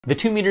The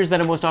two meters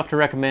that I most often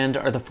recommend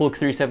are the Fluke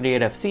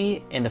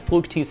 378FC and the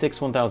Fluke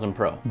T6-1000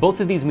 Pro. Both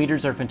of these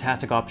meters are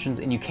fantastic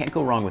options and you can't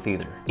go wrong with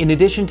either. In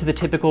addition to the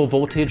typical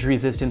voltage,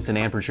 resistance, and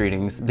amperage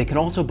readings, they can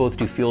also both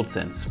do field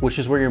sense, which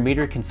is where your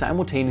meter can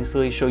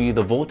simultaneously show you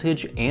the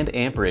voltage and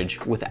amperage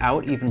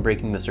without even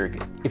breaking the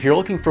circuit. If you're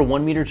looking for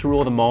one meter to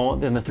rule them all,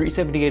 then the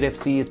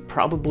 378FC is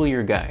probably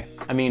your guy.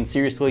 I mean,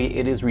 seriously,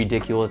 it is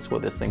ridiculous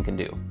what this thing can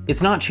do.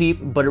 It's not cheap,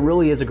 but it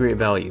really is a great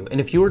value. And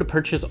if you were to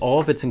purchase all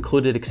of its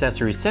included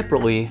accessories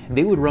separately,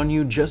 they would run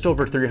you just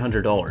over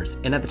 $300.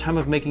 And at the time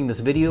of making this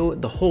video,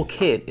 the whole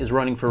kit is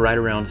running for right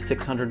around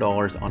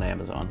 $600 on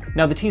Amazon.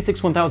 Now, the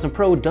T6-1000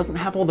 Pro doesn't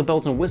have all the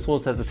bells and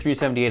whistles that the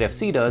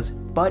 378FC does,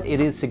 but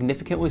it is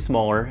significantly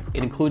smaller.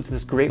 It includes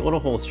this great little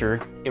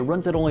holster. It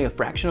runs at only a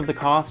fraction of the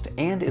cost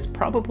and is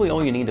probably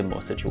all you need in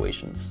most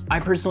situations. I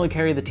personally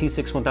carry the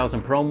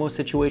T6-1000 Pro in most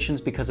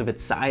situations because of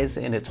its size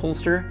and its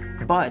holster,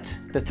 but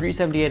the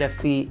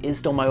 378FC is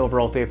still my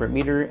overall favorite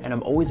meter, and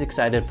I'm always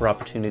excited for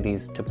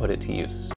opportunities to put it to use.